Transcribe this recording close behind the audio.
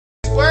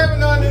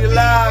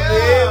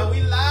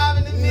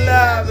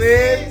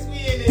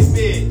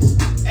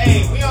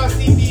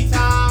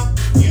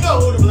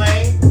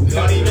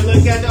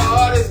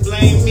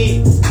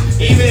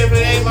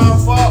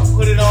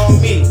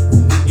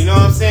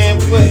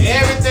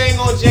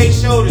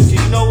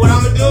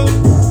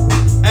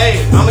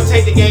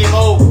game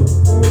over.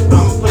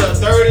 I'ma put up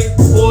 30,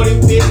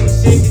 40, 50,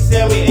 60,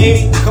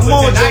 70, 80. Come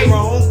on,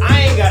 J-Ron.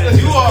 I ain't gotta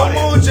do all that.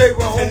 Come on,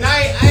 J-Ron.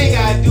 Tonight, I ain't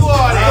gotta do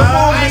all that. Come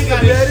on, I ain't Mr.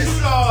 gotta Bettis.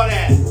 shoot all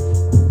that.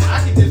 I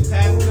can just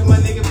pass it to my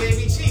nigga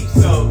Baby Chief.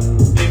 So,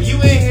 if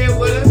you in here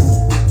with us,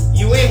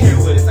 you in here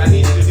with us. I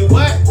need you to do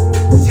what?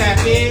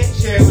 Tap in,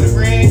 share it with a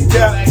friend,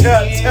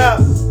 Tap.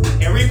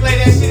 and replay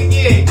that shit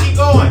again. Keep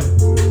going.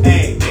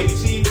 Hey, Baby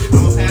Chief, I'm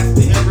gonna pass it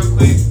to him real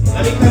quick.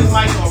 Let me cut his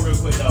mic on real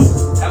quick though.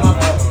 Have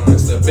my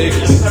It's the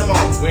biggest. Cut him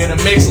on. We in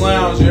the mix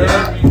lounge, you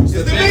heard me? It's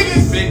the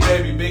biggest. Big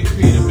baby, Big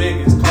P, the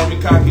biggest. Call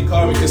me cocky,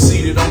 call me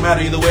conceited. Don't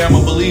matter either way,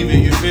 I'ma believe it.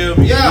 You feel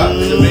me? Yeah.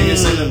 The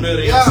biggest in the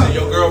building. Yeah. You say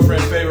your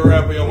girlfriend favorite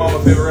rapper, your mama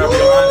favorite rapper,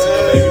 your auntie,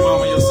 your baby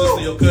mama, your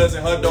sister, your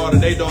cousin, her daughter,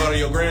 their daughter,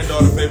 your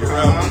granddaughter favorite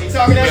rapper. He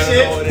talking that You better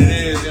shit. know what it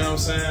is. You know what I'm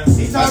saying?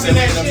 He talking I said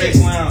that we in the shit.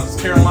 mix lounge.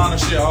 It's Carolina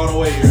shit all the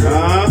way here.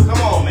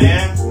 Come on,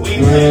 man. We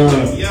ain't playing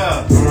with him.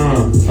 Yeah.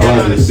 I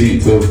like this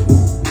beat too.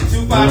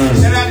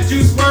 2-5. Shout out to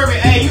Juice Swerving.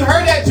 Hey, you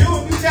heard that, Juice?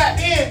 If you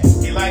tapped in,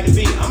 he like the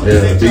beat. I'm gonna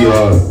connect beat y'all.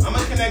 hard. I'm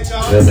gonna connect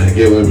y'all. Yeah, man,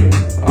 get with me.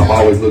 I'm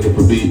always looking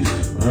for beats.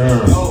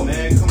 Oh,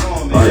 man, come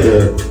on, man. Right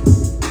there.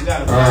 You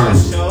got a fine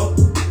show.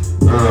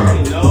 You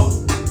already know.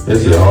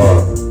 This is hard.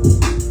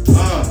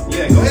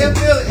 Yeah, go ahead and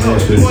feel it. Yo,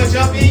 if you wanna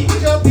jump in, you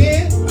can jump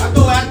in. I'll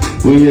go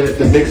after you. We at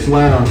the mix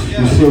lounge.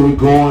 You see we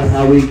going,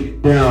 how we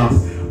get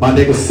down. My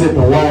niggas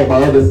sipping white, my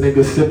other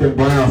niggas sipping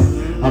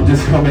brown. I'm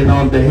just coming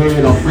on the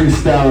head, I'm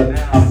freestyling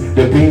now.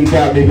 The beat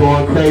got me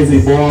going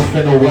crazy, boy, I'm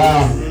finna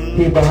wow.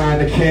 He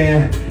behind the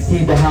can,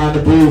 he behind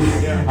the booth.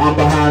 I'm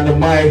behind the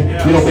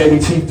mic, you know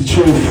Baby Chief the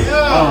truth.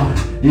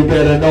 You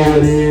better know what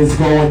it is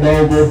going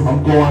over.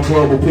 I'm going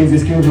global. Please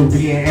excuse me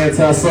being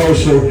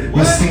antisocial.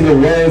 You see the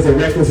words, the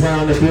records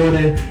around the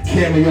building.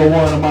 Cameo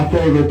one of my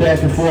favorite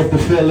back and forth the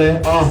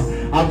feeling.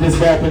 I'm just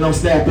rapping, I'm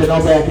snapping,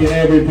 I'm backing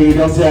every beat,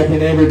 I'm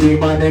jacking every beat.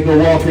 My nigga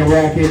walking,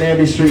 racking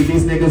every street.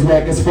 These niggas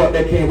whack as fuck,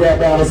 they can't rap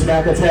out or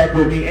smack attack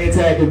with me, ain't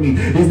tagging me.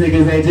 These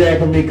niggas ain't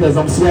jacking me cause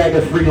I'm swagger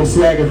free, I'm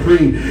swagger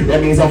free.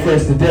 That means I'm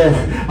fresh to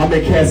death. I'm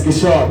in casket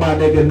sharp, my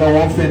nigga know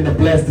I'm finna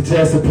bless the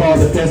chest apart,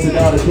 the fence it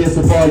out, the kiss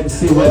of all. You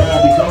see what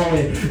I be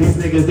going. These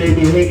niggas they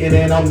be hating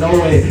and I'm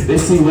knowing. They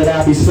see what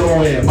I be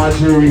showing. My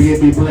jewelry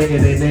it be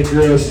blinging and that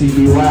girl she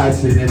be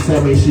watching and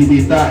tell me she be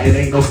thotting,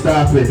 ain't no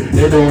stopping.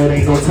 They know it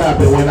ain't no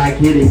topping when I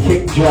get it,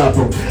 kick drop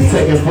them.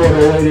 Taking for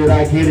the way that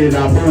I get it,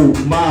 I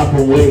move, mob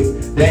them,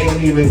 wait. They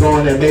ain't even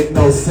going to make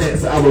no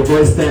sense. I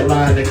reverse that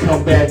line and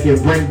come back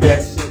and bring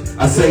back shit.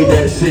 I say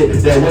that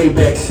shit, that way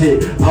back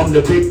shit. I'm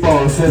the big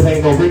boss, says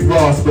ain't no Rick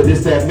Ross, but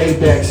it's that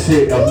Maybach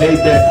shit. A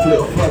Maybach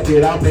flip, fuck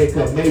it, I make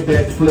a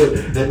Maybach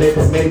flip. Then make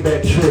a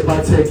Maybach trip,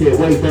 I take it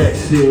way back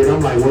shit.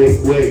 I'm like,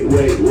 wait.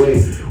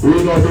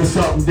 We're gonna do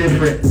something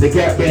different. The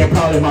Gap Band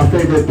probably my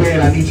favorite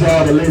band, I need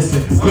y'all to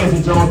listen.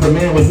 Quincy Jones, the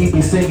man, when he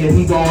be singing,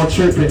 he gone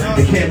tripping.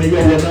 The Cameo,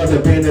 another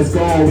band that's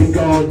gone, we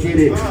gon' get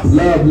it.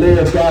 Love,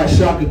 live, God,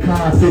 Shaka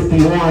Khan,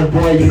 51,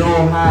 boy, you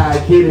know how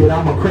I get it.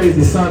 I'm a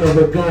crazy son of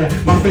a gun.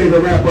 My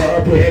favorite rapper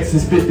up here, X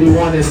is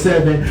 51 and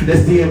 7.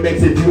 That's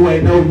DMX, if you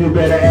ain't know, you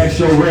better ask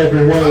your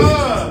reverend.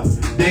 Wait.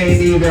 They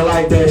ain't even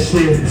like that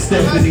shit.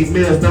 Stephanie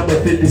Mills, number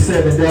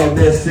 57, dog,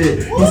 that's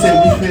it. He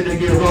said we finna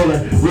get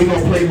rolling. We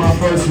gon' play my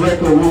first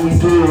record. What we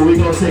do, we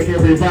gon' take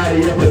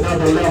everybody up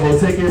another level.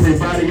 Take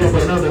everybody up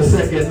another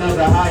second,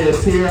 another higher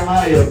tier,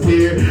 higher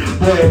peer.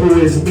 Boy, who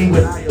is me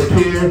when I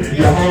appear?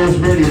 Your hoes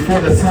ready for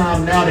the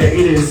time now that it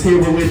is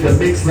here. We're with the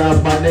mix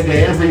lounge, my nigga.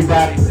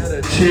 Everybody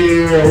better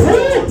chill.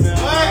 Woo!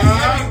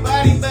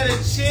 Everybody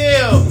better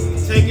chill.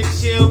 Take a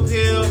chill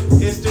pill.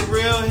 It's the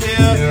real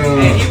hill.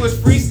 And he was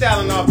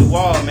freestyling off the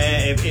wall,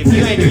 man. If you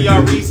ain't do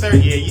your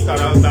research, yeah, you thought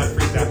I was about to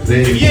freestyle.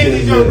 If you ain't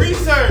did your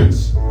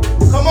research,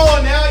 come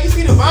on now. You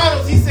see the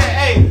vinyls. He said,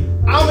 hey,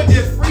 I'ma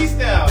just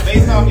freestyle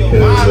based off your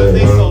vinyls.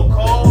 They so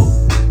cold.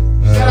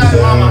 Shout out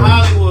to Mama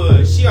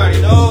Hollywood. She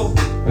already know.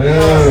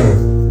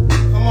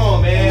 Come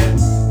on, man.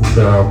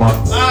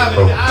 Live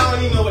in the, I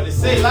don't even know what to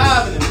say.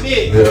 Live in the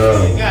mix.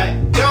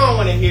 Y'all don't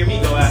want to hear me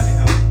go after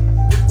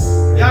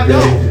him. Y'all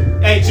know.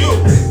 Hey,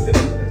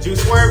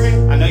 Juice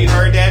Swerving, I know you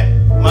heard that.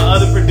 My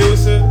other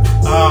producer,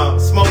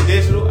 Smoke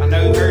Digital, I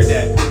know you heard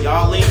that.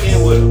 Y'all link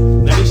in with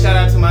them. Let me shout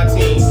out to my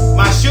team.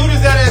 My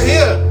shooters that are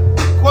here.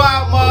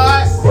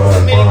 Quadmuad,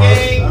 Smitty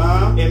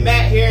Gang, and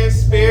Matt here in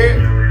spirit.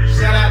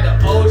 Shout out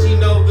to OG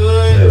No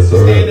Good,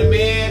 Stand the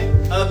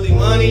Man, Ugly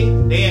Money.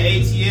 They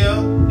in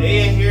ATL.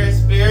 They in here in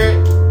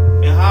spirit.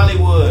 In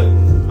Hollywood.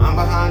 I'm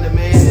behind the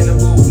man in the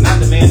booth. Not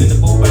the man in the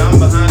booth, but I'm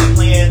behind the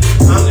plan.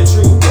 I'm the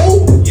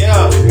truth.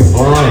 Yeah.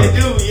 What I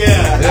do,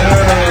 yeah.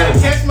 I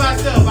catch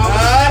myself. I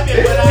was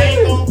slipping, but I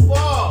ain't gonna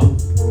fall.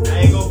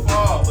 I ain't gonna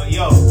fall. But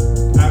yo,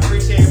 I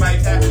appreciate everybody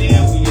tapping in.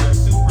 We are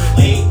super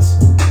late,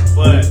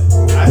 but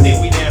I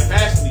think we damn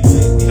fashionably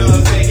late. You know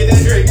what I'm saying? Get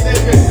that drink, get that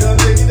drink. You know what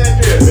I'm saying? Get that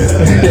drink.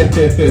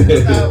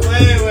 Stop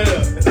playing with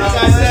them. I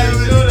got 7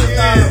 shooters.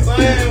 Stop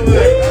playing with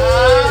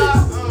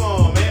them. Come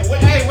on, man.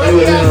 Hey, where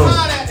we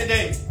outside at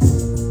today?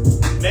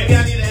 Maybe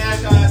I need to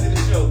ask y'all after the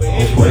show. But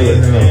anyways,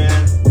 man.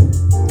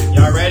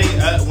 Y'all ready?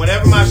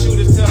 Whenever my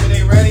shooters tell me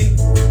they ready,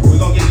 we're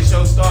gonna get the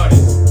show started.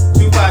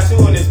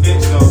 2x2 on this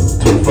bitch, though.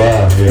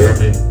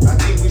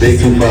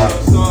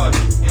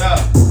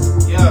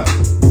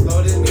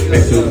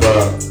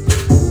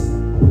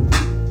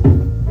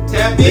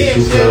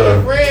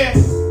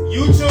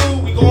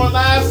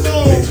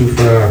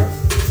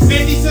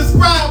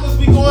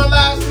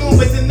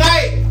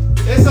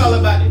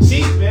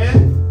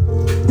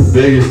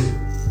 Vegas.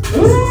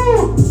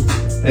 Ooh.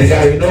 Hey,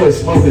 guys, you know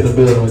it's smoke in the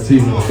building with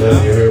TV.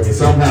 You heard me?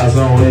 Somehow,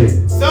 some way.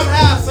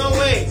 Somehow, some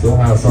way.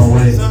 Somehow, some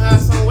way. Somehow,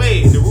 some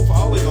way. The roof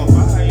always on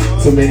fire, you know?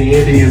 Too many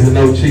Indians and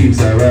no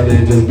Chiefs. I'd rather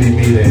it just be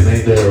me then.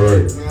 Ain't that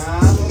right? Nah,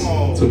 come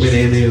on. Too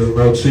many Indians and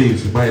no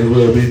Chiefs. It might as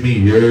well be me.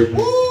 You heard me?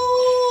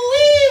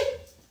 Woo-wee.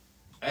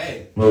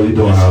 Hey. What you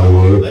doing,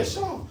 Hollywood? Let's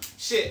show them.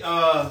 Shit,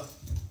 I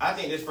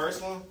think this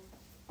first one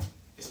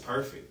is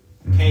perfect.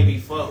 Can't be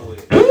fucked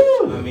with.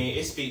 I mean,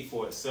 it speaks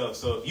for itself.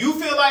 So if you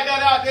feel like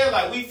that out there,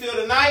 like we feel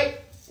tonight,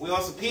 we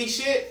on some peace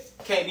shit,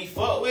 can't be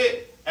fucked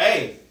with,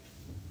 hey,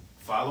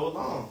 follow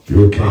along.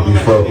 You can't be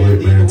fucked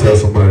with, man. Tell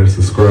somebody to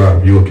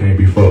subscribe. You can't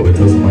be fucked with.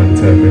 Tell somebody to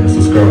tap in and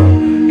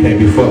subscribe. Can't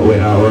be fucked with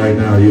out right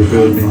now. You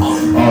feel me?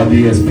 All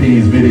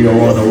DSPs video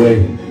on the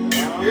way.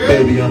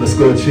 Baby _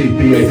 Chief,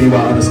 BABY _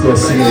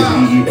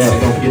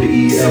 CHEEF. Don't forget the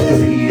EEF, because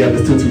the EEF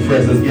is too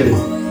fresh. Let's get it.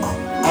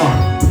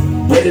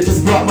 Waiter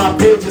just brought my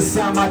bill, just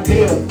signed my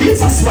deal.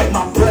 Bitch, I swipe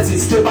my budget,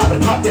 still about to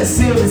pop that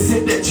seal and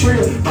sip that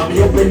trill. Mama,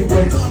 your baby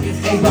boy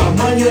ain't about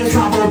money and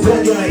combo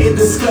done. In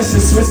discussion,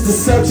 switch the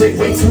subject,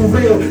 way too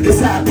real. This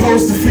how it's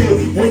supposed to feel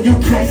when you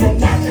come from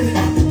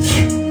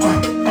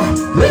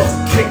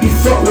can't be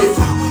fucked with.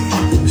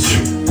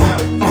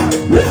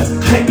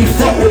 Can't be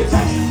fucked with.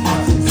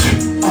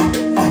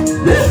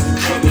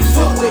 Can't be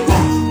fucked with.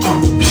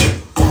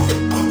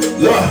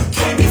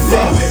 Can't be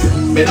fucked with.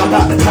 Man, I'm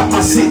about to pop my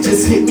shit,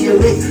 just hit me a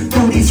lick.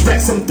 Through these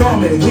racks I'm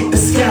thumbing with the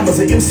scammers,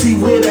 an MC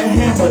with a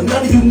hammer.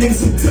 None of you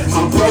niggas,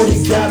 my brody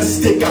got a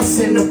stick, I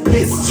send a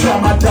blitz. Try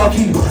my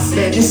doggy,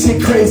 man, this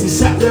shit crazy.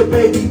 Shot little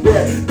baby,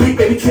 but big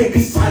baby can't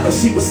be silent.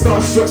 She was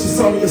starstruck, she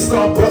saw me in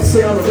Starbucks,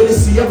 say I'm the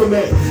realest she ever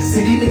met.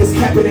 See, these niggas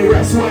capping their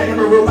raps, who I am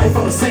in real life,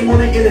 I'm the same on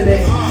the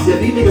internet. Yeah,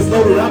 these niggas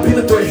know that I've been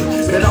a threat,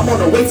 that I'm on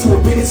the way to a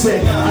bigger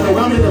check. I know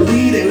I'm in the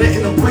lead and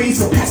letting them breathe,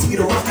 so pass me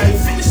the rock, I ain't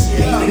finished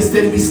yet. Niggas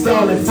steady be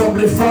stalling,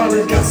 fumbling,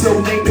 falling, got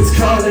so name it's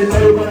calling. Know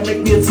they wanna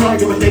make me a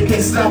target, but they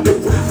can't stop it.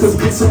 Cause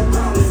bitch, I'm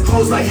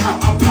close like how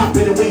I'm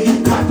popping. And when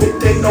you pop it,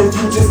 they know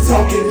you just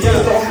talking. You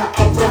know how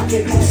I'm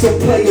rocking. So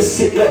play your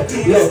shit up,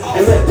 look.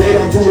 And look, they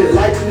don't do it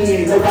like me.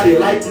 Ain't nobody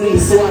like me.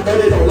 So I know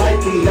they don't like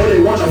me. Know they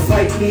wanna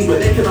fight me, but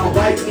they cannot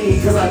bite me.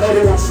 Cause I know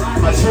they won't try.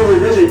 My jewelry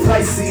really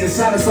pricey and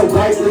shining so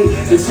brightly.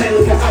 The chain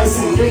looking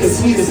icy. Niggas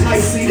sweet as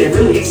icy. They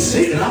really ain't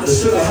shit. And I'm the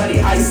sugar honey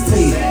iced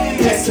tea.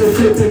 Packs still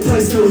flipping,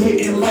 play still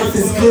hitting. Life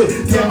is good.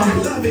 Damn,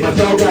 my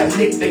dog got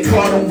nicked. They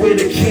caught him with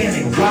a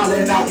cannon.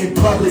 Wildin' out in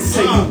public.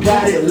 Say you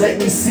got it, let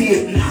me see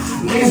it.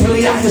 Niggas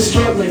really out here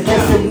struggling. Go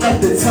from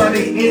nothing, turn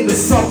it into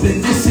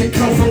something. This shit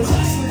come from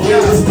yeah, I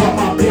just bought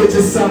my bill,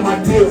 just signed my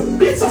deal.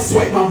 Bitch, I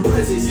swipe my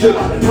budget. Still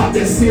about to pop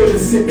that seal and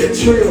sip that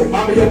trill.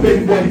 Mama, your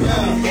baby boy ain't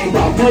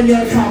about money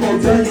and combo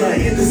done.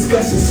 In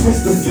discussion,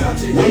 switch the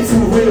subject. Way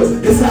too real.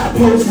 This how it's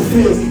supposed to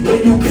feel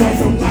when you come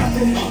from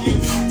nothing.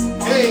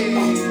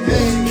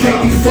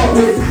 Can't be fucked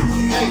with.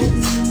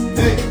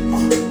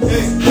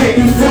 Can't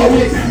be fucked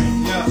with.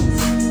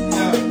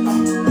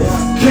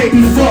 Can't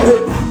be fucked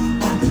with.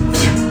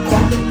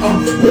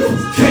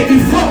 Can't be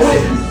fucked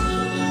with.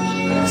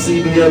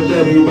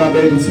 CBFW, my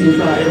baby T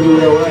fly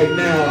everywhere right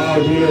now.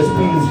 All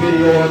DSP's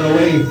video on the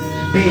way.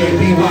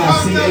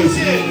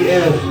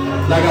 BABYCHEEF.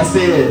 Like I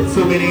said,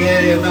 too many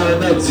Indians, not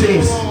enough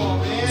Chiefs.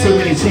 Too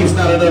many Chiefs,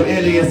 not enough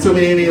Indians. Too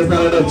many Indians,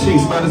 not enough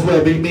Chiefs. Might as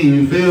well be me,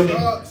 you feel me?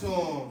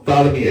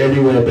 Follow me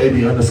everywhere,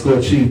 baby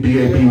 _ Chief,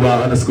 BABY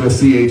 _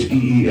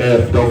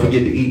 CHEEF. Don't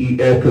forget the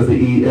EEF, cause the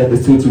EEF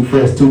is too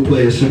fresh. Two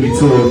players should be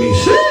two of me.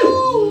 Shit!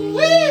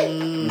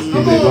 Keep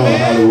it going,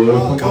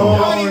 Hollywood. Come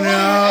on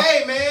now.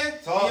 Hey, man.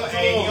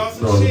 Hey, you on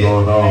some What's shit?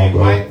 going on, Hey,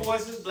 bro? white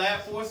forces,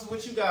 black forces,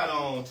 what you got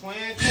on,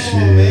 twin?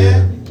 Come on,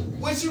 man.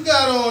 What you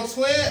got on,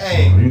 twin?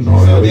 Hey, you know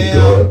how we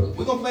do.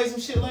 We gonna play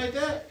some shit like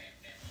that?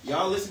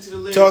 Y'all listen to the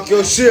lyrics. Talk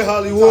your shit,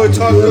 Hollywood.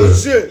 Talk your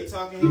shit. He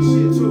talking his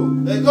shit too.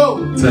 Let's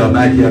go. Tell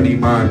Nike I need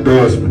my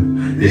endorsement.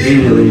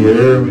 Immediately, you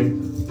hear me?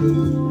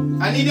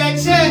 I need that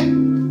check.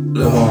 Come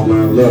on,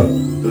 man, look.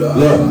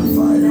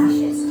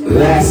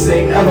 Last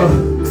thing ever.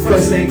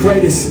 First thing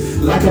greatest,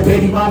 like a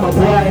baby mama,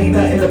 boy, I ain't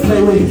nothing to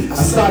play with. I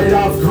started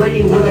off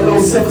green with a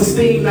low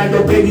self-esteem. Now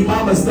your baby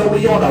mamas know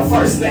we on a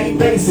first name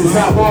basis.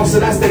 How long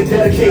should I stay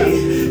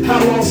dedicated?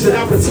 How long should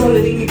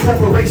opportunity need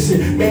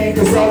preparation? Man,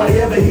 cause all I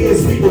ever hear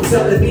is people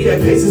telling me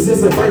that patience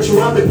is a virtue.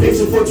 I've been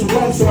patient for too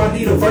long, so I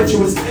need a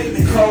virtuous.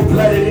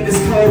 Cold-blooded in this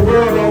cold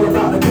world, all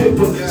about the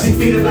paper. She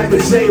feeling like a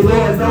J,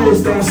 Lord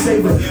knows, don't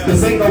save her.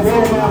 Cause ain't no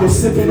role model,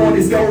 sipping on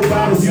these gold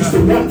bottles. Used to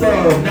want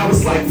love, now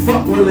it's like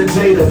fuck Will and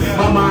Jada.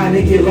 My mind,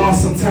 it get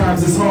lost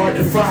sometimes, it's hard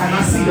to find.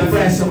 I see the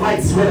flashing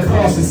lights with a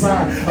caution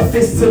sign. A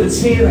fist to the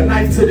chin, a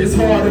knife to this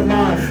heart of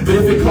mine. But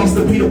if it costs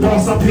to be the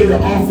boss, I pay the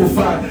awful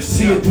fine.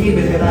 She a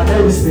demon and I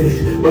noticed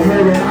it, but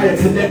her and I are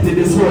connected,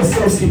 is who it's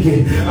supposed to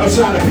get. I'm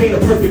trying to paint a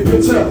perfect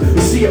picture,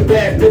 but she a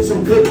bad bitch.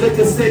 I'm good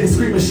looking, steady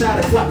screaming, shot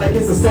a clock like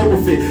it's a sober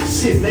with it.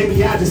 Shit,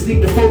 maybe I just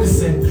need to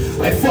focus in.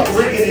 Like fuck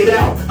renting it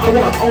out, I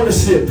want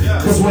ownership.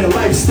 Cause when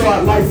life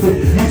start life,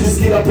 you just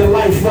get up in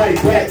life right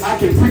back. I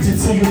can preach it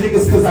to you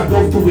niggas cause I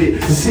go through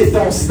it. The shit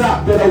don't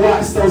stop, better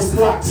watch those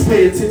clocks.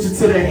 Pay attention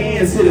to the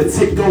hands, hit a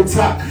tick, go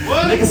top.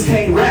 Niggas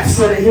can't rap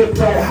so the hip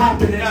don't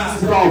hop. And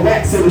it's all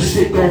wax so the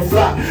shit gon'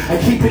 flop. I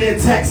keep it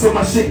intact so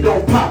my shit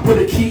don't pop. Put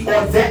a key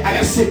on that, I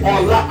got shit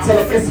on lock. Tell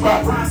her it's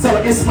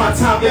my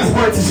time, it's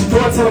worth it. She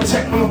door, tell her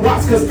check my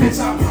watch cause bitch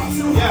I'm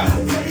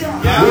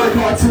work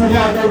hard too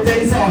hard, no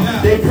days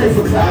off. They pray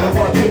for cloud, I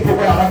want a paper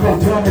route. I go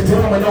dumb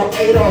and no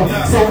 8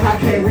 off. So high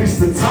can't reach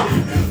the top,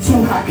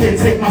 too high can't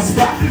take my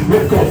spot.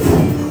 Whip go,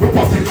 whip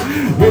off it,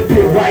 whip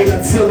it right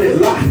until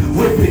it lock.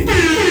 Whip it,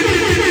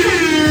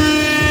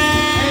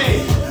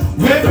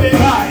 whip the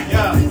pie,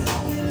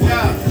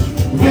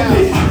 whip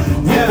it,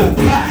 whip the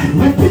pie,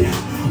 whip it,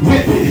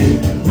 whip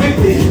it, whip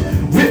it,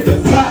 whip the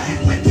pie.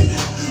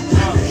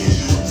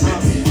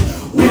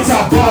 Bitch,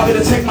 I bother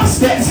to check my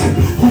stats.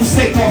 Who's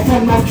take off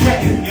from no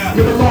cat?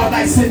 Never long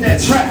nights in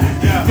that trap.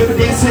 Never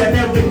dance had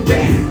never been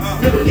back.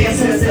 Never dance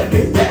has never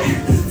been back.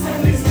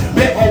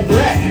 Bet on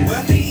black.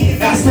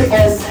 I stay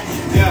on.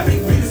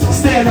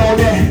 Stand on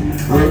that.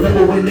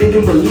 Remember when they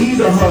didn't believe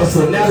the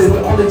hustle. Now they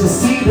will only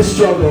just see the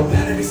struggle.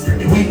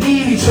 We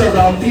need each other.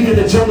 I'm leading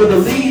the jungle to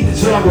lead the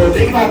jungle.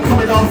 They all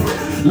coming off.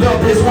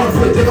 Love bitch wanna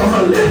put dick on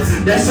her lips.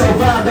 That's your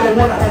vibe. Don't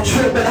wanna on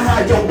trip. Better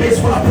hide your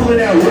bitch when I pull in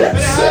that whip.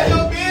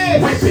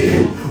 Whip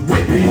it,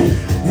 whip it,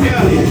 whip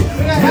it,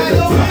 whip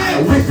the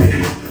pie, whip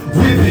it,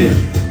 whip it,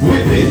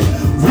 whip it,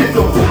 whip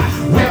the pie,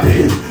 whip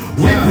it,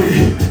 whip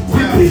it,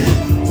 whip it,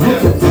 whip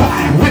the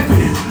pie, whip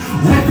it,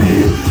 whip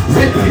it,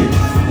 whip it,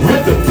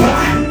 whip the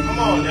pie. Come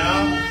on now.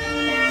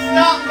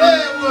 Stop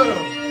playing with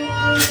them.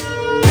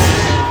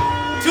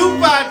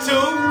 2 by 2.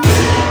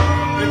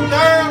 The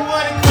third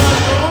one that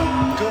comes on.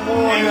 Come on,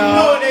 and you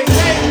know what they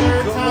say,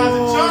 third time's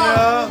a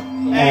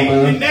charm. Hey,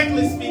 the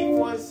necklace speak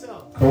for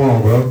itself. Come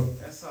on, bro.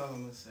 That's all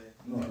I'm gonna say.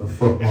 What the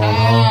fuck going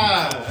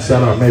on?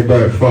 Shout out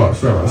Maybach Fox,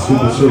 shout out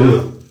Super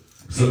Shooter.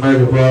 It's a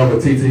major problem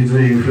with TTG,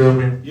 you feel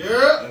me?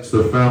 Yeah. It's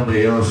the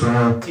family, you know what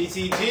I'm saying?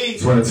 TTG.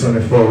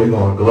 2024, we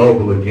going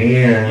global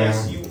again.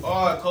 Yes, you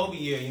are. Kobe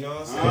year, you know what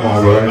I'm saying? Come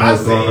on, bro, ain't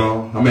what's going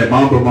on. I'm at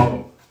Mamba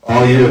mode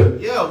all year.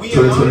 Yeah, we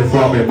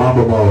 2024, I'm at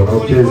Mamba mode, no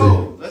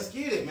kidding. Let's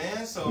get it,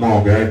 man. So, come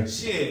on, gang.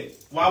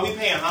 Shit. While we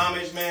paying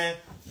homage, man,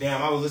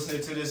 damn, I was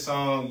listening to this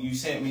song you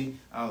sent me.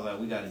 I was like,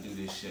 we got to do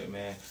this shit,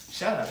 man.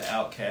 Shout out to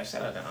Outkast.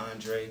 Shout out to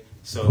Andre.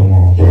 So, come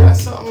on, bro.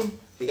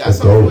 He got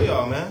something for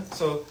y'all, man.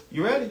 So,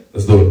 you ready?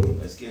 Let's do it.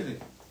 Let's get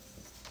it.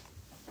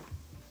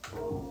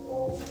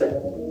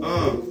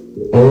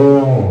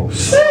 Oh,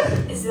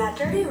 shit. Is that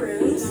Dirty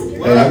Rooms?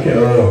 Hey, I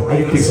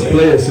can kick some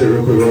player shit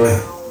real quick, bro.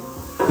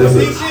 There's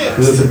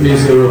a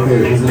piece here real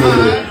quick.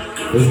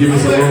 Let's give me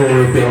some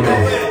room real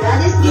quick.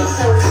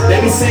 They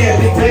be saying,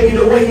 big baby,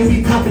 the way you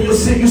be popping your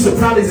shit, you should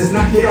probably just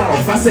knock it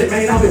off. I said,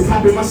 man, I've been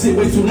popping my shit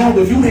way too long.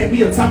 If you hand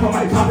me a top, I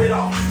might pop it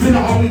off. Then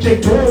I only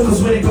take doors,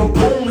 cause when it go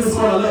boom, it's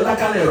gonna look like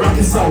I let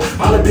rocket song.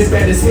 My little bitch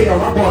bad as hell,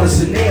 I bought a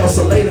Chanel,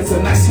 so later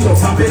tonight she gon'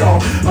 top it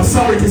off. I'm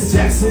sorry, Miss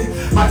Jackson.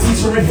 My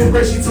teacher in fifth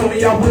grade, she told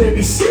me I wouldn't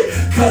be shit.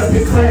 Cut up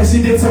in class,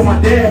 she did tell my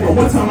dad, but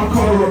one time I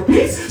called her a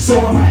bitch. So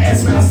on my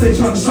ass, man, I stay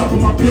trying to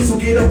sharpen my pencil,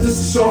 get up just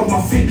to show off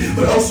my feet.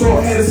 But also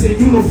I had us in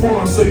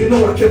uniform, so you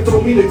know I kept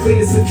on me the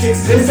cleanest of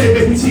kicks. They say,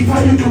 baby, cheap,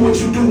 how you do what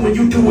you do when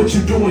you do what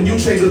you do when you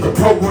change the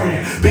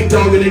program? Big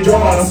dog in the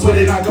yard, I swear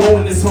that I go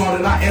in this hard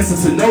and I answer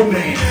to no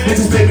man.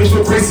 Bitches begging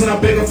for grace and I'm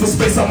begging for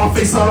space on my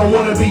face. I don't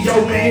wanna be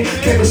your man.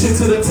 Came shit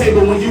to the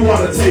table when you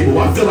on the table.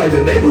 I feel like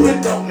the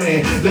neighborhood dope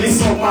man. Let me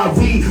smoke my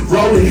weed,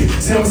 roll it.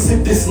 Tell me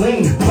sip this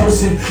lean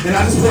potion. And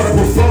I just brought up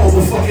a phone,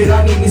 but fuck it,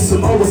 I need me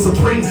some more with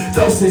supreme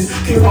dosage.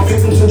 Keep my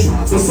victims and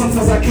drugs, but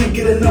sometimes I can't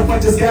get enough. I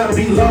just gotta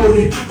be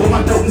loaded. But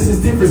my dopeness is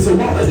different, so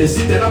all of this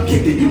shit that I'm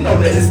kicking, you know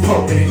that it's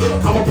potent.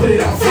 I'ma put it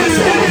out front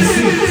so I can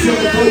see. Feel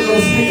the cold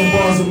those hitting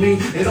bars with me.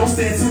 And don't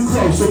stand too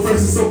close, so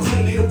first it's so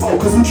clean, need a boat,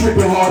 cause I'm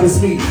tripping hard as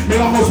me.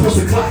 Man, I'm supposed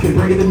to clock and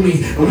bring it to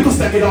me. And we gon'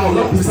 stack it all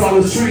up, it's all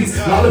the streets.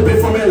 All a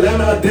bit from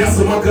Atlanta, a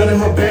dancer, my gun in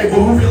her bag,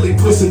 but who really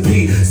pushing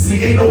P?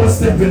 See, ain't no one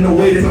stepping the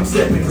way that I'm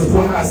stepping, cause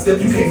boy, how I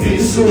step, you can't fit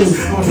your shoes.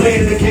 I'm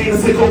playing the game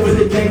to take over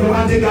the game, but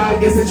my nigga, I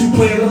guess that you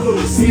playing the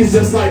hoop. See, it's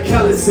just like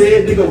Khaled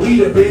said, nigga, we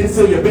the best,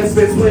 so your best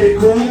bet play it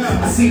cool.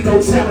 I see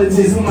no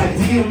challenges, I'm like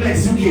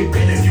DMX, you get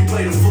bent if you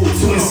play the fool.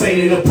 Too insane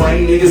in the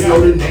brain, niggas know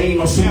the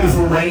name. I'm shooting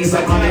from range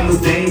like my name was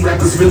Dame.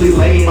 Rappers really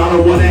lame, I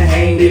don't wanna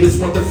hang, they just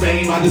want the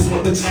fame, I just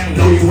want the chain.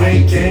 No, you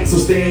ain't gang, so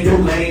stay in your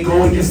lane,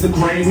 go against the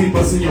grain, we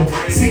bustin' your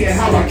brain. Seeing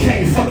how I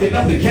came, fucking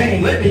up the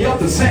game, let me up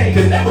the chain,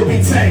 could never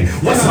be tame.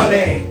 What's my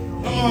name?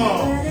 Come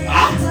on.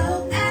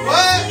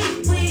 What?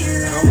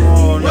 Come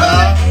on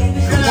now.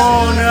 Come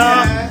on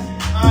now.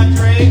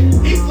 Andre,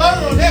 he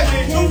flirted on that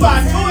bitch 2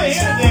 by 2 in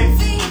here today.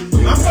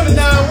 I'm putting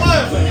down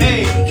 1, but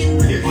hey, he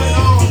put it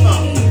on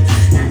something.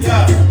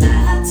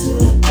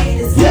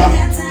 Yeah.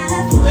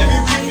 Let me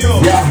refuel.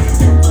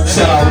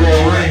 Shout out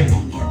Royal Rain.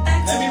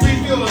 Let me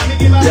refuel. Let me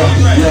get my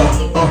thing right.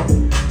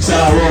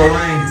 Shout out Royal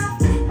Rain.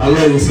 I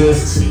love you, sis.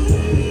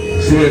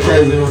 She went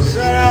crazy on.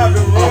 Shout out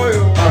to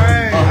Royal Rain.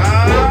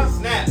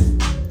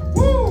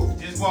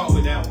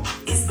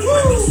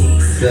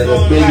 that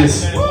the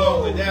biggest.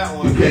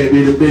 You can't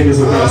be the biggest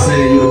without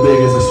saying you the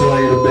biggest and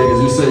showing you the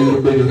biggest. You say you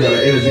the biggest, got an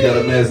energy, got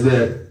to match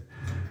that.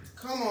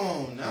 Come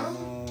on now.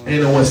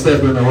 Ain't no one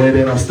stepping the way,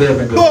 then I'm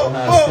stepping. Cause how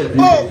I step,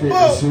 you can't fit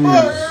the shoes.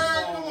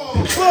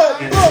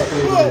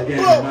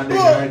 My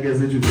nigga, I guess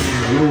that you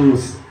can't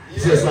lose.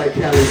 Just like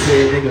Cali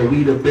said, nigga,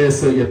 we the best,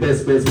 so your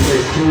best play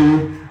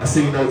cool. I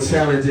see no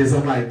challenges.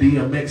 I'm like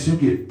DMX, you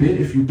get bit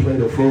if you play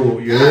the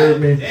fool. You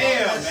heard me?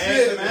 Damn,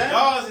 man. The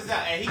dogs is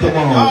out. Hey, he Come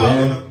got on, that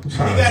man. dog in him. He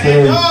got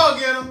that dog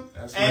in him.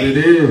 That's hey, what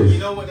it is. You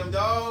know what them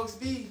dogs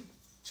be?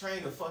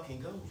 Trained to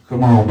fucking go.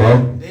 Come on,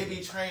 bro. They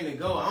be trained to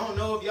go. I don't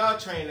know if y'all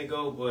trained to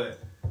go, but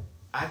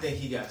I think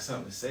he got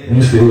something to say.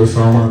 You see what's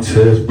on my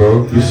chest,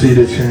 bro. You see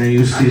the chain,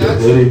 you see the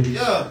hoodie.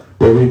 Yeah.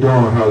 What we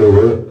doing,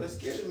 Hollywood? Let's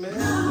get it, man.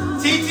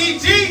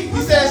 TTG.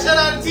 He said shout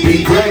out to TTG.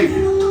 Be great.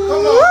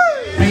 Come on.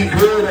 Be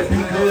good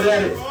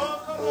at it. Come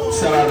on.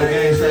 Shout out the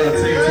game, shout out to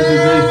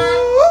TTG.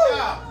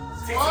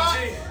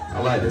 I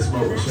like this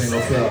smoke machine, no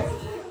foul.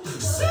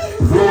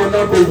 Rule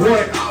number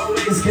one,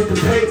 always get the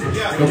paper.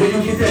 And when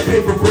you get that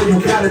paper, bro, you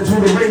gotta do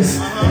the race.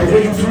 And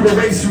when you do the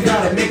race, you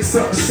gotta make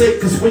something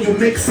shake. Cause when you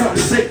make something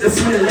shake,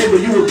 that's when they label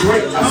you were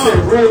great. I said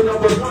rule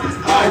number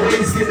one,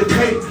 always get the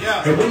paper.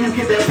 And when you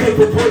get that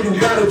paper, bro, you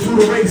gotta do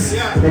the race.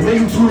 And when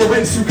you do the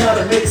race, you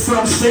gotta make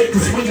something shake.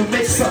 Cause when you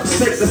make something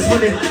shake, that's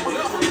when it...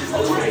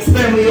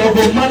 Family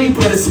over money,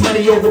 but it's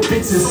money over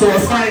bitches. So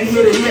if I ain't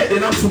hit it yet,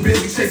 then I'm too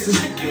busy chasing.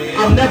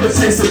 I'm never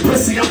chasing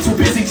pussy, I'm too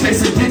busy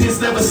chasing digits.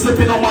 Never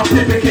slipping on my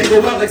pimpin', can't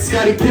go out like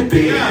Scottie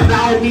Pippen. And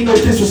I don't mean no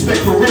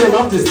disrespect for real,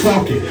 I'm just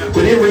talking.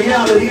 But in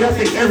reality, I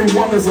think every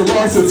woman's a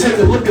loss. So take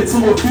a look into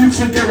a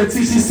future,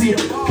 guarantee she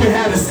can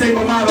have the same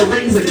amount of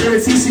rings. I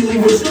guarantee she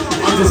leave with.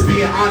 I'm just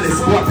being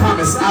honest, boy, I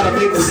promise I'd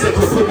make mistakes.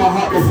 But put my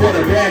heart before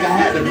the bag, I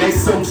had to make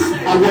some.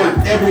 I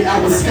work every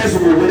hour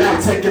schedule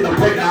without taking a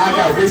break. Now I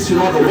got rich shit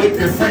on the way,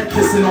 and Frank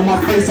kissing on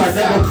my face. I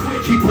never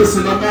keep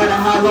pushing, no matter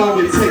how long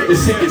it take. The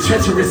shit get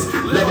treacherous,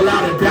 level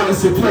out and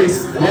balance your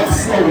place. Walk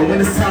slow, and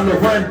when it's time to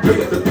run, pick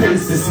up the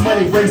pace. This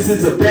money race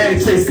is a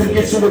bag chase, come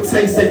get you a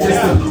taste. They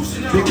just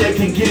think they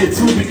can get it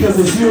too because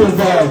it's you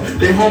involved.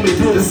 They homie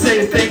do the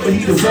same thing, but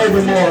he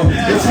deserving more.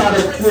 They try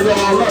to put it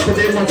all up, but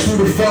they want you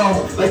to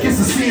fall. Like it's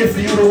a sin for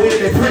you to win.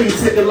 They pray you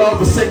take the love,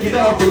 but shake it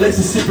off.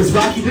 Relationship is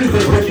rocky,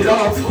 but break it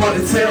off. Hard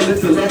to tell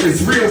if the love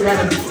is real,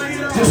 right?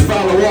 Just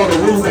follow all the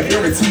rules, I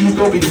guarantee you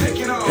gon' be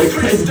taking off. They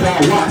crazy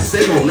about watch,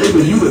 they gon'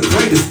 label you the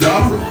greatest,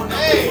 dog.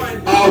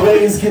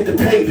 Always get the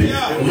paper.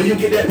 And when you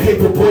get that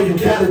paper, boy, you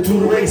gotta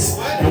do the race.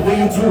 And when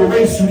you do the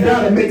race, you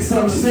gotta make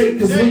something shake.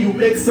 Cause when you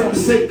make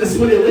something shake, that's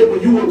when they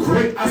label you a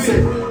great. I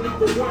said,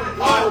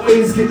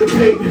 always get the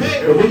paper.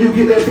 And when you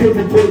get that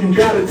paper, boy, you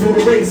gotta do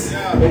the race.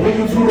 And when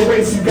you do the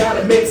race, you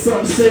gotta make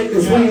something shake.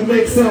 Cause when you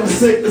make something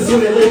shake, that's when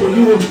they label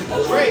you a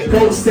great.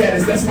 Gold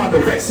status, that's my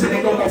direction.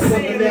 Ain't no more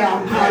flipping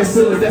down. High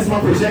ceilings, that's my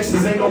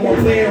projections. Ain't no more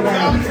playing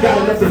around.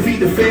 Got enough to feed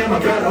the fam. I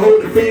gotta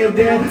hold the fam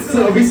down.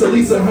 So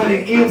Lisa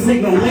 100 M's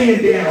ain't no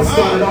land down.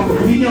 Started off a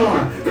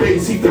peon, baby,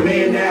 keep the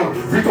man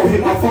down. Rico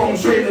hit my phone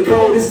straight to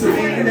gold, it's the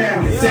man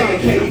now. Saying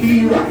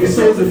KD, rockin'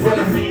 shows in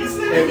front of me.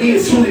 And me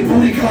and truly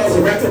booty calls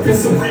are wrapped up in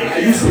some rain. I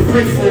used to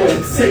pray for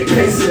it, stay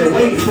patient and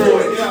wait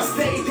for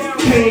it.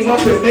 Came up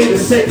and made a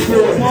shake for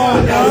it.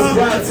 But now it's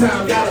grind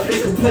time, gotta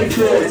make a play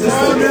for it.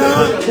 Just a minute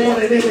in the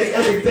morning, it ain't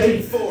every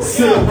day.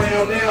 Sit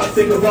around now,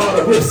 think of all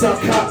the whips I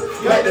cop.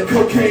 Like the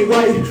cocaine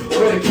white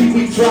or the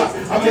kiwi drop.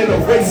 I'm in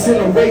a race,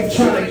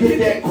 trying to get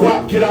that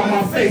guap. Get out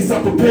my face,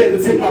 I'm prepared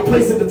to take my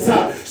place at the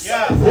top.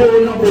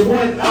 Rule number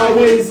one,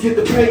 always get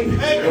the paper.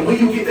 And when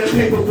you get that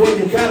paper, boy,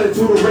 you gotta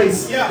do the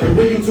race. And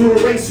when you do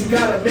the race, you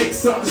gotta make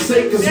something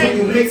shake. Cause when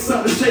you make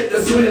something shake,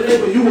 that's when it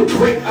label you a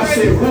great. I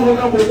said rule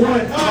number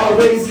one,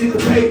 always get the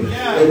paper.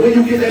 And when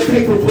you get that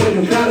paper, boy,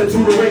 you gotta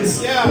do the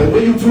race. And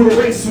when you do the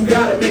race, you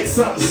gotta make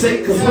something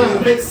shake. Cause when you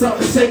make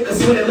something shake,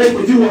 that's when it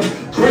label you a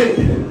great.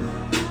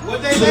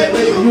 What they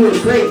label you?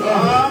 Was great.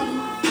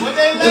 What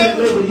they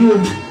label you?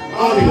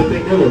 I don't even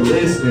think they were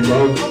listening,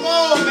 bro. Come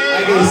on, man.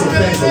 I gave some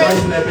facts of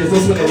life in that bitch.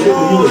 That's when they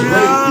label you was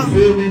great. You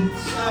feel me?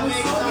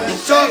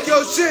 Talk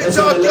your shit.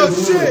 Talk your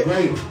shit.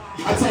 Great.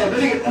 I told them,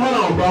 nigga,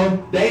 hold on,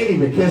 bro. They ain't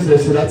even catch that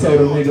shit. I told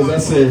them niggas, I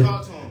said,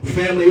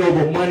 family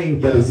over money,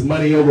 but it's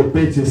money over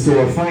bitches. So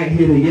if I ain't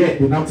hit it yet,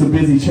 then I'm too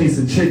busy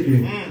chasing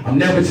chicken. I'm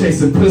never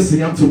chasing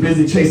pussy, I'm too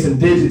busy chasing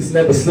digits.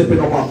 Never slipping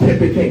on my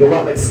pimpin', can't go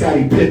out like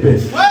Scottie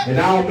Pippen. And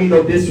I don't mean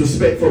no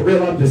disrespect for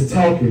real, I'm just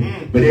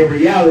talking. But in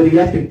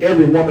reality, I think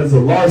every woman's a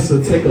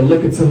Larsa. Take a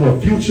look into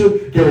her future,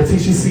 guarantee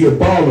she see a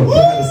baller.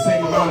 Have the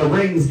same amount of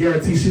rings,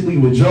 guarantee she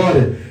leave with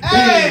Jordan.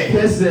 Damn,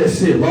 catch that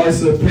shit.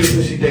 Larsa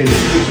Pippen, she dated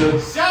Future.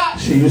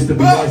 She used to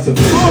be Larsa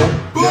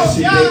Pippen. Now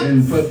she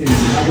dating fucking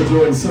Michael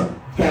Jordan.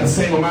 Got the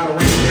same amount of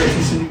rings there.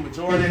 She should be with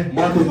Jordan.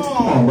 Marcus,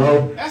 come on,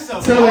 bro. That's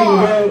a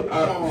telling you, bro.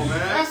 Come on, man.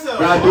 That's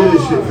a I do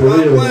this shit for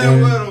real,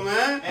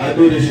 man. I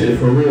do this shit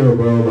for real,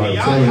 bro. Like,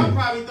 y'all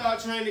probably thought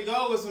Train to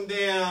Go with some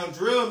damn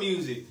drill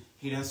music.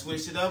 He done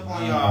switched it up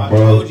on y'all. I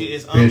told you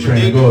it's unpredictable.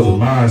 Train to Go is a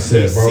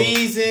mindset, bro.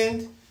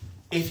 Seasoned.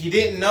 If you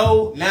didn't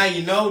know, now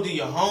you know. Do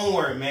your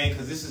homework, man,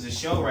 because this is a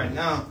show right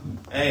now.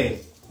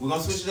 Hey, We're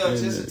gonna switch it up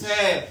just a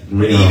tad.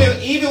 But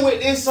even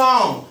with this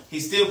song,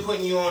 he's still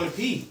putting you on the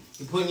P.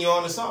 He's putting you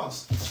on the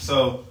sauce.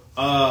 So,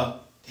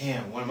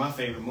 damn, one of my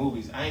favorite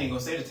movies. I ain't even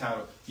gonna say the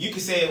title. You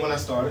can say it when I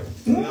started.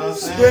 You know what I'm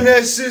saying? Spin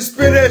that shit,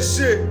 spin that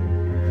shit.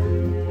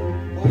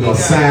 We're gonna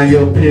sign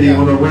your pity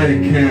on a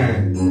running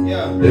can.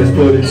 Yeah. Let's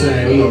put it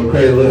in. We're gonna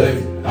crazy look.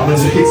 I'm gonna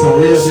just kick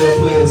some real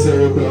players here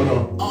real quick.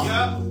 Hold on.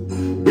 Yeah.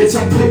 Bitch,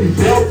 I'm putting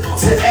belt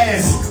to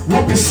ass,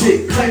 whooping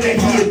shit. Claim that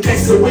he a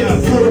gangster when he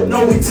put up,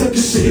 know we took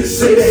his shit.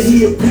 Say that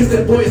he a bitch,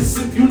 that boy a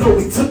simp, you know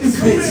we took his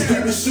bitch. We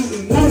been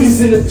shooting movies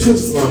in the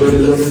trips.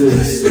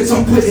 Bitch,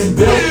 I'm putting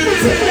belt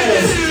to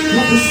ass,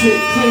 whooping shit.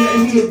 Claim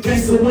that he a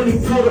gangster when he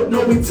put up,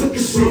 know we took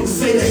his shit.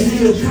 Say that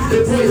he a bitch,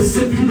 that boy a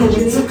simp, you know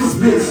we took his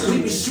bitch. We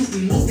been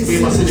shooting movies. Me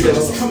and my city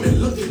girls coming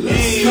looking.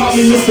 Call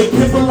me Mr.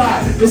 Pimp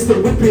Alive, Mr.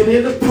 Whippin'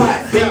 in the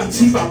pot. Baby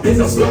chief, I've been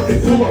up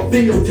smoking, pull up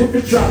in your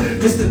different drop.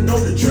 Mr. Know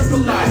the triple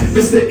lie,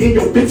 Mr. In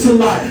your bitch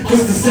alive.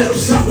 Mr. Set up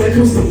shop when it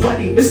comes to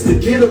money,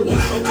 Mr. Get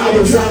alive. I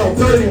was out on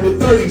 30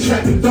 with 30,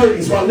 trapping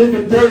 30s while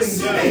living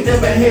 30s. Ain't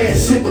never had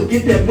shit, but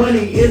get that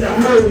money in a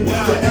hurry.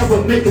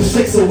 Forever making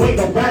shake, so ain't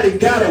nobody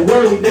gotta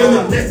worry. They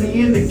won't let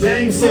me in the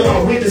game, so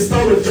I went and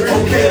stole the drink.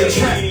 Okay, the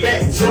track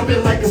back,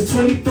 jumping like it's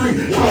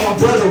 23. Call my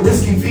brother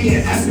Risky V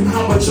and ask him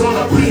how much on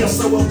a P. I'm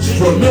so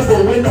OG.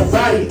 Remember when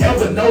nobody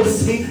ever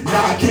noticed me?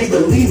 Now I can't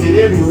believe it,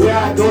 everywhere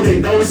I go they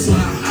notice me.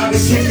 I been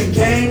kicking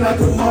game like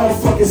a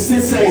motherfucking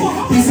sensei.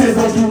 These hands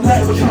don't do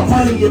nothing but count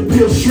money and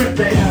build shrimp,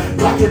 babe.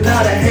 Blocking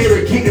out a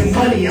hater, getting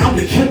money, I'm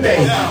the kid,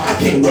 babe. I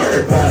can't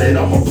worry about it,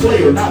 I'm a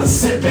player, not a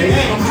simp, babe.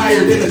 I'm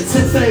higher than a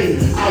 10th, babe.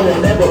 I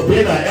won't ever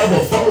bend or ever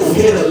fold.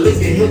 Hit a lick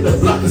and hit the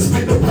block and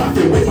spit the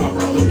profit with my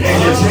brother. And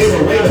the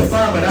Jada way to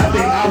firm, but I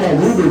think I want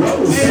Ruby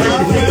Rose.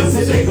 Certain niggas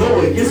if they go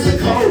against the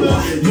code.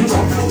 You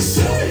don't know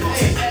so.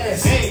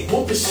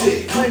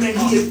 Shit, claiming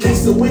he a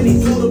gangster when he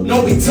pulled up,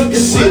 know we took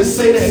his shit.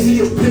 Say that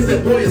he a bitch,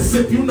 that boy a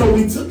simp, you know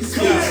we took his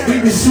shit.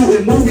 We been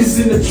shooting movies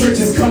in the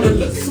churches, coming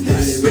look.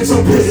 Bitch,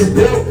 I'm putting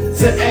belt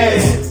to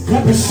ass,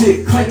 whooping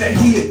shit. Claim that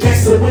he a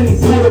gangster when he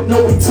pulled up,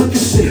 know we took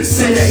his shit.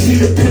 Say that he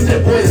a bitch,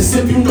 that boy a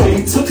simp, you know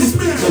we took his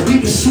shit. So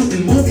we been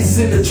shooting movies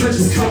in the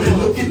churches, coming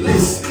look at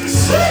this.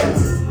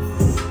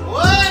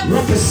 What?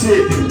 Whooping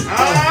shit.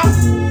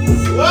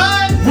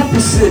 What?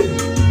 Whooping shit.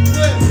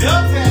 Putting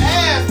belt to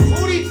ass,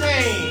 booty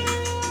chain.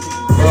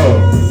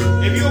 Bro.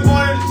 If you were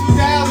born in the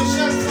 2000s,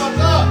 shut the fuck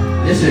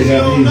up. This shit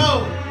got me.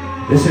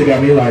 This shit got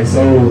me like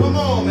so. Come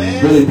on,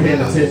 man. Really paying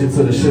attention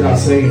to the shit I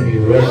say in these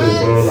records,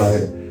 bro.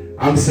 Like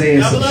I'm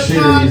saying some shit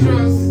in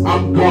these.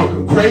 I'm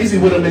going crazy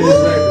with them in this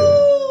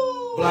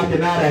record.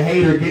 Blocking out a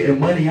hater, getting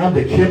money. I'm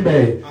the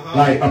Kimbe.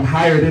 Like I'm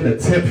higher than a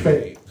 10th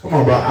fade. Come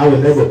on, bro. I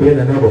would never bend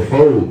and never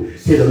fold.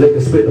 Hit the lick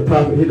and split the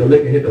profit. Hit the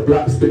lick and hit the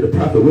block and split the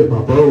profit with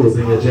my bros.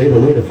 And your Jada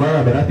way to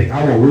fire, but I think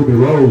I want Ruby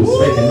Rose.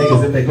 Faking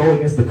niggas if they go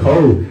against the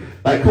code.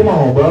 Like, come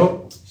on,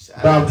 bro.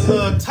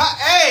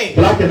 Hey!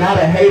 Blocking out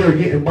a hater,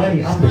 getting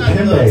money. I'm the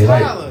Kimbe.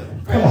 Like,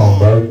 come on,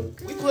 bro.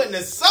 We putting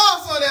the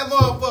sauce on that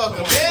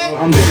motherfucker, man.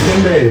 I'm the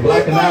Kimbe.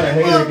 Blocking out a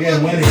hater,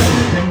 getting money. I'm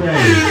the Kimbe.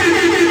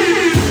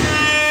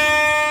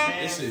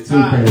 This shit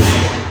too crazy.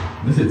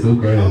 This shit too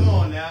crazy. Come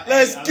on now.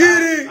 Let's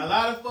get it. A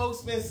lot of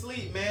folks been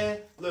asleep, man.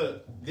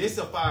 Look, this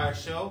a fire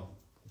show.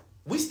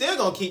 We still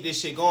gonna keep this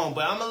shit going,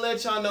 but I'm gonna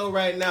let y'all know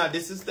right now,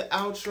 this is the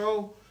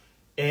outro.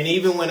 And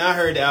even when I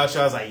heard the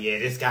outro, I was like, yeah,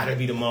 this gotta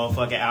be the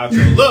motherfucking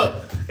outro. Look,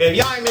 if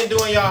y'all ain't been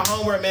doing y'all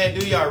homework, man,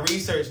 do y'all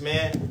research,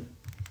 man.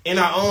 In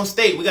our own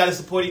state, we gotta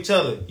support each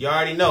other. You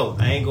already know.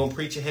 I ain't gonna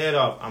preach your head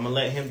off. I'm gonna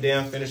let him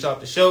down, finish off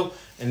the show,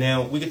 and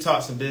then we can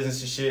talk some business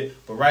and shit.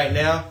 But right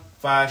now,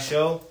 fire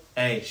show.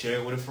 Hey, share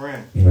it with a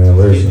friend. Man,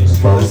 listen,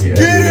 follow me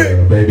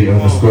everywhere. Baby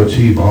 _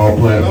 Chief, all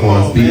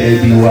platforms.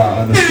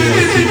 BABY_CHEEF.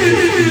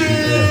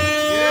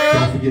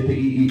 Don't forget the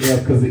EEF,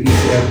 because the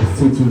EEF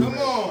is too.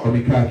 Or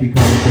me cocky,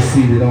 call me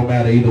conceited. Don't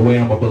matter either way,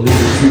 I'm a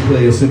believer. 2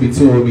 players should be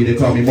 2 of me. They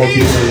call me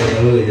multi-player in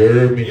the hood. You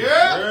heard me?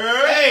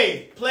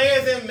 Hey,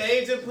 players in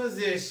major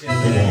positions.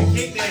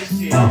 Kick that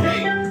shit.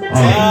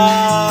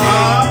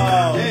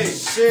 Hey,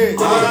 shit.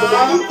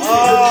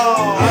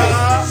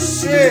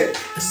 Shit.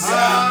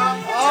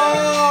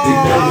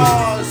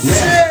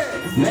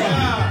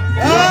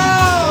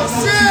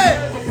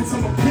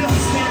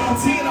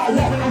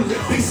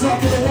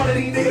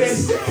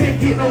 Can't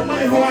get no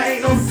money, ho, I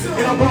ain't no.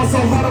 And I'm ball so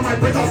hard, I might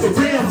break off the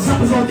rim.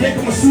 Choppers on deck,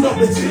 I'ma shoot up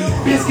the gym.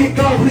 Bitch, get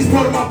gone, please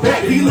put on my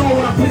back. Be low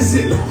when I put this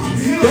in.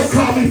 Don't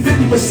call me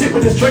 50, but shit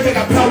with this drink, I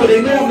got power.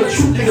 They know I'm the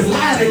truth, niggas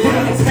lying, they put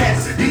on the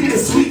past. These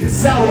niggas sweet and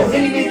sour,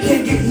 any nigga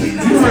can't get me.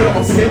 You heard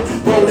I'm a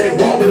pimp, bro, they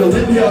walk with a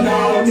lip here. Now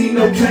I don't need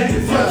no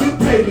cane. Fuck you,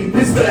 pay me,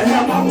 bitch, better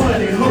have my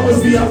money.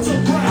 Hoes be out to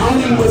I don't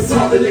need what's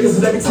talk to niggas,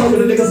 and every time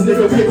with the niggas, and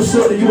nigga paper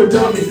short, and you a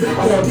dummy.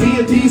 I want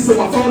D&D, so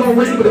my phone don't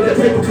ring, but if that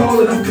paper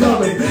calling, I'm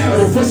coming.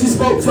 And before she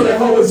spoke to that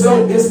hoe is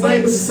joke, it's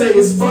lame, but she say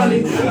it's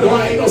funny. No,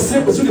 I ain't no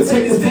simp, but you can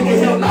take this dick and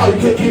hell no, you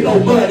can't get no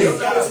money.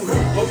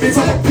 Bitch,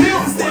 I'm a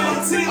pimp,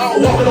 I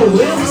don't walk with no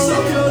limbs.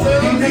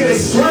 These niggas, they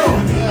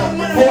strong.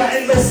 Boy,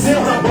 I ain't no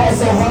simp, I'm ball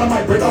so hard, I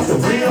might break off the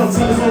rim.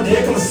 Teamers on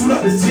deck, I'ma shoot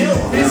up the gym.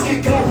 Bitch,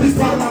 get gone, please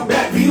put on my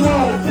back, be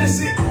long.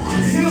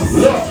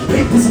 Look,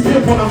 big piece of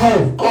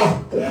hoe.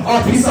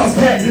 Peace sauce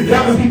pack.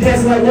 Diamonds be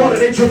dancing like water,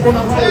 they drip on the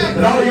hoe.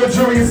 And all of your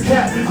jewelry is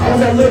capped. I was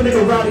that little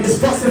nigga rowdy as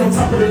fuck, sitting on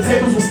top of the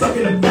tables, was stuck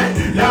in the back.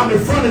 Now I'm in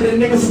front of the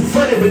niggas who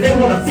fronted, but they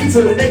want a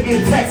feature and they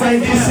get taxed. I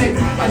ain't get shit.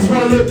 I just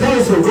want a little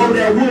closer, roll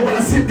that wood when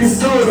I sip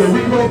this soda. We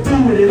go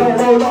through it, it don't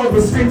roll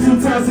over. Scream 2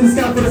 times to the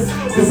sky for the.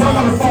 Cause I'm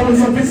on the phone with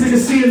your bitch nigga,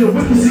 she in the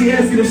whip and she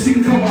asking if she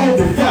can come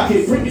over. Fuck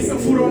it, bring me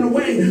some food on the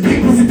way.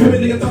 Big pussy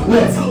pimpin' nigga thought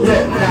look,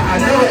 now I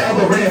never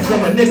ever ran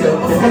from a nigga.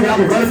 Motherfucker, I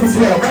be running from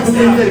 12. Rappers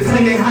think they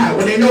clean, they hot.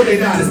 When they know they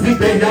not, it's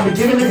big baby, I be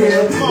giving the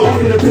hell.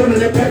 Walking the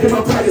building, that pack in my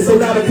pocket, so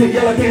loud I can't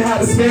yell, I can't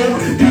hide the smell.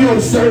 D on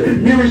the shirt,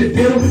 mirror the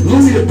denim,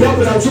 Louis the belt,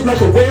 but I drip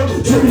like a whale.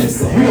 Drippin',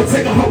 we gon'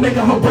 take a hoe, make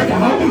a hoe, break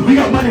a hoe. We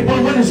got money,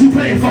 what is you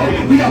playing for?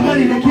 We got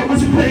money to get what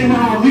you playing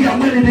on. We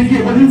got money to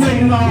get what you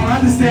waiting on.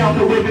 I just stay on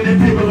the whip and they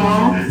paper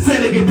long.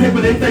 Say they get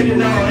paper, they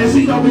faking on. And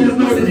she gon' be the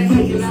know that they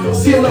faking on.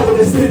 She in love with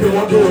this paper,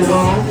 won't do it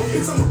wrong.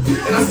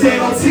 And I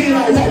stand on 10,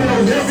 I walk with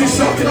a every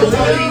shock in the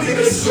water, these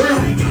niggas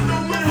shrimp.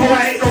 Oh,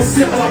 I ain't no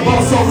simple, I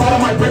ball so hard I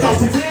might break off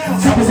the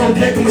choppers on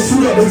deck, I'ma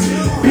shoot up.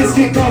 Bitch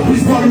get caught,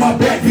 please part of my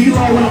back, be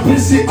long when I put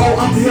shit, oh,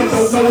 I'm here,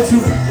 don't sell it to.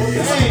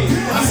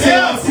 I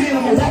stand on 10,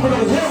 I'ma walk with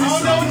a every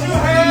shock.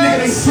 Nigga,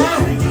 they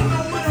shrimp.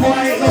 Oh,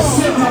 I ain't no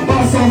shit, I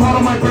ball so hard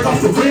I might break off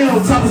the rim.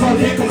 Choppers on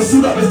deck, I'ma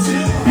shoot up.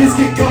 Bitch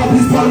get caught,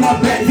 please part of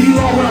my back, be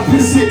long when I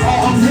put shit,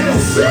 oh, I'm here,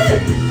 shit.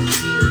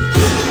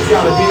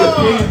 Gotta be a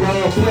king, bro,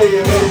 a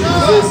player in many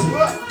positions.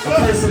 A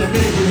person in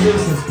many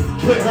positions.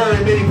 Put her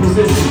in many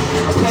positions.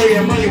 A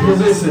player in money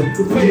position.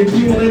 Put your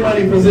people in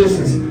money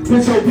positions.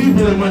 Put your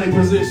people in money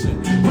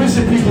position. Put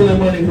your people in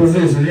money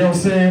positions. You know what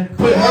I'm saying?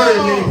 Put her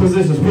in many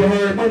positions. Put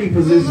her in money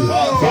positions.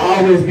 So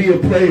always be a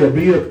player.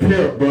 Be a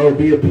pimp, bro.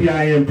 Be a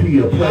PIMP.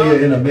 A player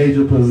in a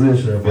major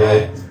position,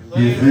 bro.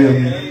 You feel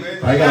me?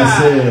 Like I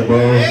said, bro.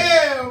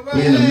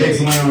 We in the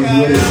mixed lounge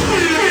with it.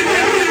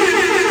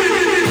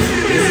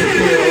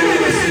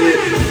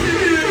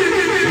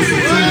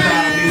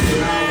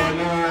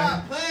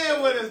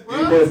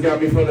 Boys got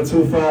me from the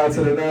 2-5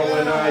 to the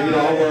 919. You know,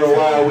 I'm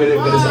worldwide with it,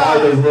 but it's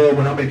always love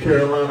when I'm in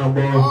Carolina,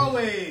 bro.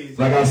 Always.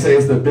 Like I say,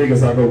 it's the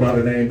biggest. I go by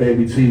the name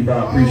Baby Chief.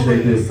 I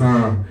appreciate this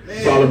time.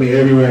 Follow me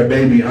everywhere,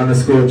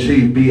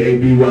 baby_Chief,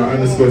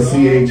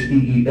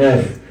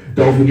 BABY_CHEEF.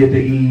 Don't forget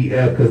the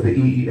EEF, because the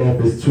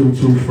EEF is too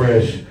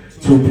fresh,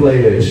 too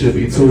player. It should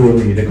be two of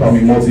me. They call me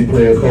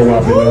multiplayer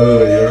co-op in the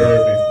hood. You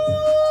heard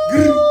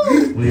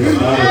me? We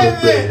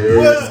about it.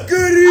 What's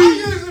goody? I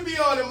usually be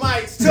on the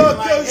mics. Talk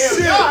like, your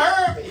shit. Y'all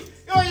heard me.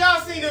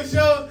 Y'all seen them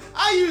shows?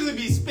 I usually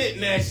be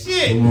spitting that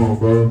shit. Come on,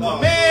 bro. Oh,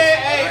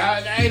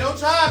 man, hey, don't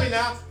try me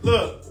now.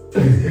 Look,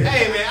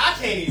 hey, man, I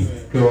can't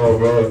even. Come on,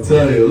 bro. I'm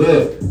telling you,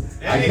 look.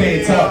 I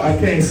can't talk. I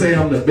can't say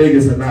I'm the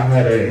biggest and not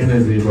have that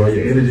energy, bro.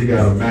 Your energy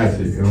gotta match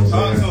it. You know what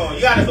I'm saying?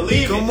 You gotta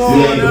believe it. Come on,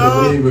 you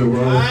gotta believe it,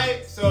 bro.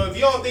 Alright? So if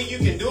you don't think you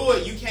can do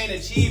it, you can't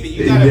achieve it.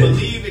 You gotta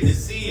believe it to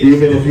see it.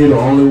 Even if you're the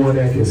only one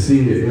that can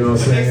see it, you know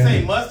what I'm saying? They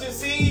say mustard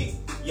seed,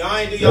 y'all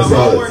ain't do your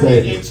homework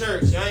in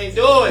church. Y'all ain't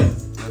do it.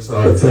 That's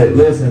all it takes.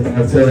 Listen,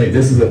 man, I'm telling you,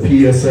 this is a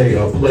PSA,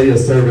 a player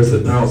service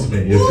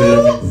announcement. You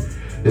feel me?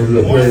 This is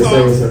a player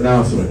service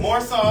announcement.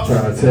 More sauce. I'm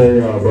trying to tell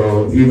y'all,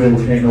 bro. Even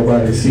if can't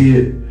nobody see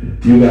it,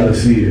 you gotta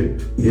see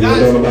it. Even if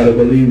don't nobody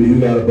believe it, you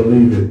gotta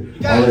believe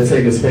it. All it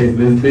takes is faith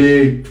this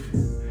big,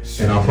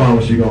 and I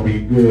promise you're gonna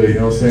be good. You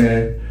know what I'm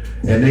saying?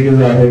 And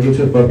niggas out here, get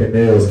your fucking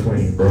nails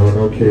clean, bro.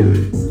 No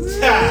kidding.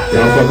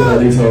 Y'all fucking out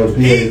these hoes,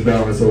 PA's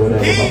balance or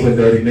whatever. I put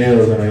dirty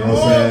nails on it, you know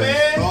what I'm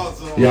saying?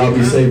 Y'all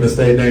be safe and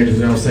stay dangerous,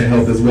 you know what I'm saying?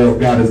 Health is wealth.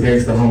 God is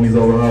gangster, homies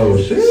over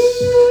hoes. Shit. Y'all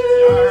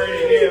heard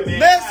it here, man.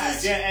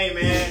 Message. Yeah, hey,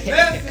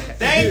 man.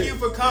 Thank you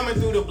for coming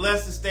through the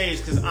Blessed Stage,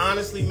 because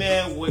honestly,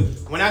 man,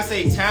 when I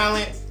say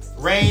talent,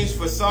 range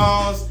for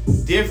songs,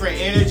 different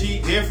energy,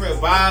 different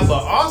vibe,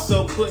 but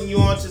also putting you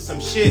onto some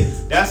shit,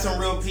 that's some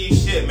real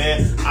peace shit,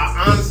 man.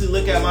 I honestly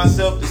look at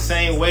myself the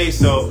same way.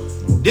 So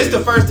this is the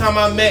first time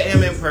I met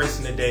him in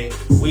person today.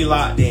 We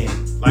locked in.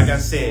 Like I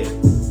said,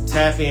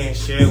 tap in,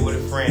 share it with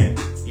a friend.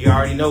 You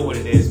already know what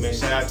it is, man.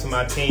 Shout out to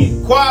my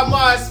team.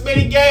 quadmuad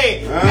Spinning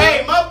Game.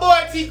 Hey, my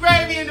boy T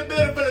Gravy in the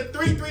building for the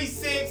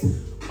 336.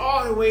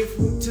 All the way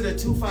to the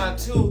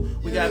 252.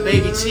 We got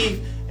Baby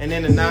Chief. And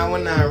then the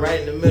 919 right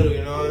in the middle,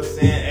 you know what I'm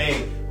saying?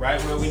 Hey,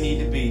 right where we need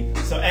to be.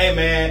 So, hey,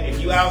 man, if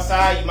you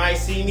outside, you might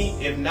see me.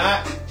 If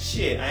not,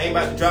 shit, I ain't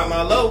about to drop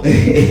my low.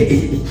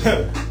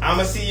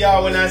 I'ma see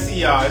y'all when I see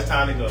y'all. It's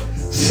time to go.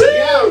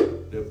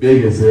 The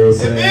biggest, you know what I'm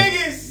saying? The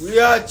biggest. We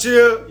out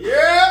here.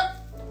 Yeah.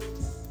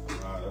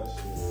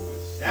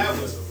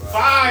 That was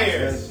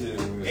fire.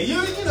 And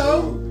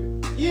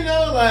you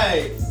know,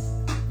 like,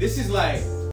 this is like